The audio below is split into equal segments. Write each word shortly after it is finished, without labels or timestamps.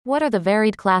What are the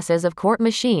varied classes of court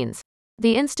machines?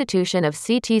 The institution of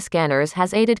CT scanners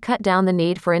has aided cut down the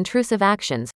need for intrusive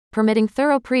actions, permitting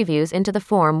thorough previews into the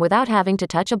form without having to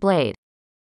touch a blade.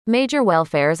 Major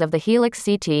welfares of the Helix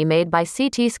CT made by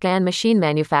CT scan machine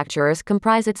manufacturers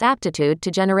comprise its aptitude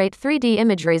to generate 3D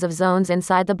imageries of zones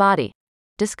inside the body,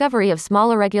 discovery of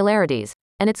small irregularities,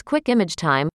 and its quick image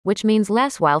time, which means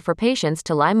less while for patients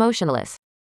to lie motionless.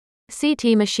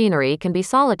 CT machinery can be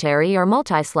solitary or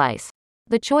multi-slice.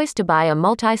 The choice to buy a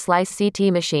multi-slice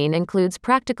CT machine includes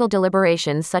practical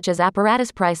deliberations such as apparatus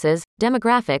prices,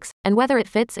 demographics, and whether it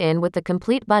fits in with the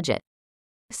complete budget.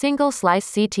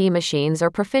 Single-slice CT machines are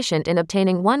proficient in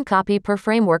obtaining one copy per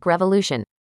framework revolution.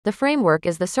 The framework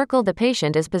is the circle the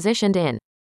patient is positioned in.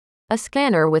 A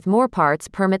scanner with more parts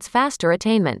permits faster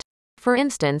attainment. For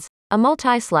instance, a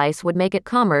multi-slice would make it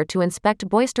calmer to inspect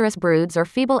boisterous broods or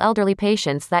feeble elderly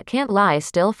patients that can't lie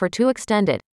still for too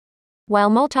extended. While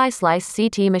multi-slice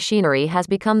CT machinery has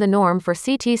become the norm for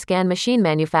CT scan machine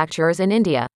manufacturers in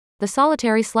India, the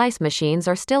solitary slice machines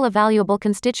are still a valuable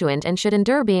constituent and should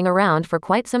endure being around for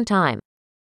quite some time.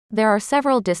 There are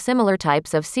several dissimilar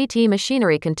types of CT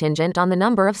machinery contingent on the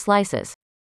number of slices.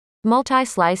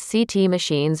 Multi-slice CT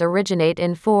machines originate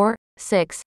in 4,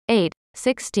 6, 8,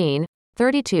 16,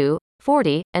 32,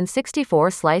 40, and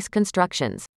 64 slice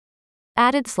constructions.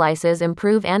 Added slices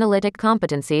improve analytic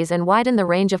competencies and widen the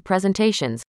range of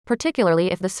presentations,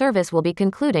 particularly if the service will be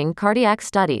concluding cardiac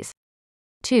studies.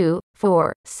 2,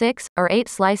 4, 6, or 8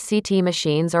 slice CT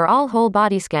machines are all whole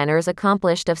body scanners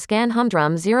accomplished of scan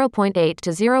humdrum 0.8 to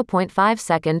 0.5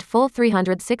 second full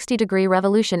 360-degree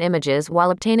revolution images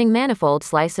while obtaining manifold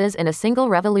slices in a single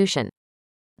revolution.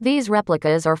 These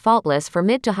replicas are faultless for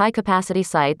mid to high capacity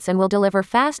sites and will deliver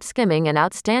fast skimming and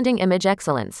outstanding image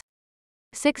excellence.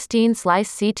 16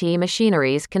 slice CT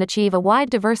machineries can achieve a wide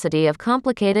diversity of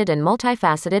complicated and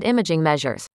multifaceted imaging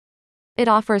measures. It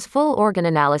offers full organ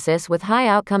analysis with high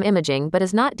outcome imaging but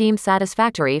is not deemed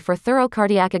satisfactory for thorough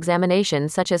cardiac examination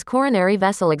such as coronary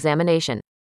vessel examination.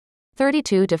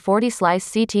 32 to 40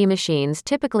 slice CT machines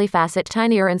typically facet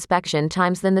tinier inspection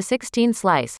times than the 16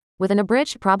 slice, with an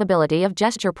abridged probability of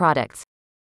gesture products.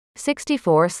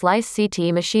 64 slice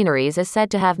CT machineries is said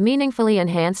to have meaningfully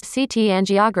enhanced CT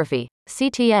angiography,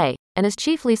 CTA, and is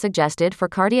chiefly suggested for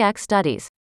cardiac studies.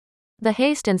 The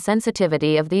haste and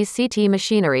sensitivity of these CT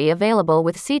machinery available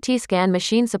with CT scan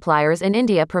machine suppliers in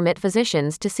India permit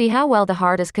physicians to see how well the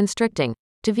heart is constricting,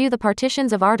 to view the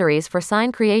partitions of arteries for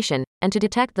sign creation, and to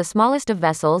detect the smallest of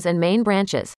vessels and main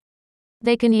branches.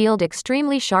 They can yield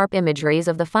extremely sharp imageries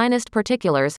of the finest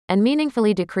particulars, and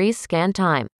meaningfully decrease scan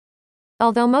time.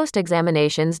 Although most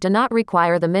examinations do not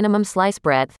require the minimum slice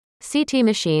breadth, CT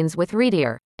machines with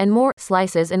readier, and more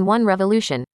slices in one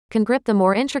revolution, can grip the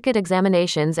more intricate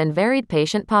examinations and varied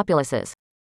patient populaces.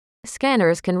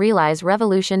 Scanners can realize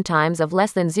revolution times of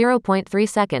less than 0.3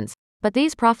 seconds, but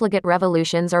these profligate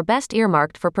revolutions are best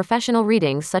earmarked for professional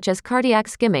readings such as cardiac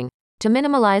skimming, to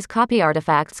minimize copy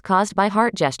artifacts caused by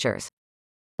heart gestures.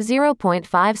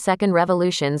 0.5 second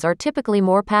revolutions are typically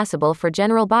more passable for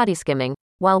general body skimming,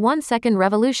 while 1 second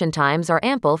revolution times are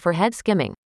ample for head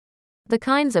skimming. The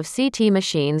kinds of CT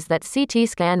machines that CT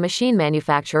scan machine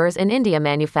manufacturers in India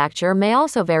manufacture may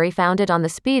also vary, founded on the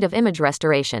speed of image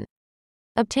restoration.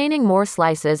 Obtaining more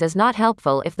slices is not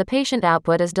helpful if the patient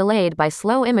output is delayed by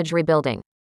slow image rebuilding.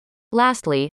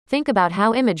 Lastly, think about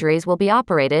how imageries will be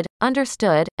operated,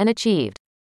 understood, and achieved.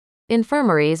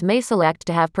 Infirmaries may select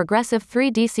to have progressive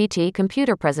 3D CT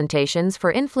computer presentations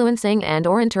for influencing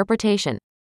and/or interpretation.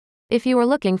 If you are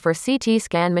looking for CT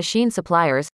scan machine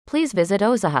suppliers, please visit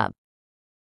OzaHub.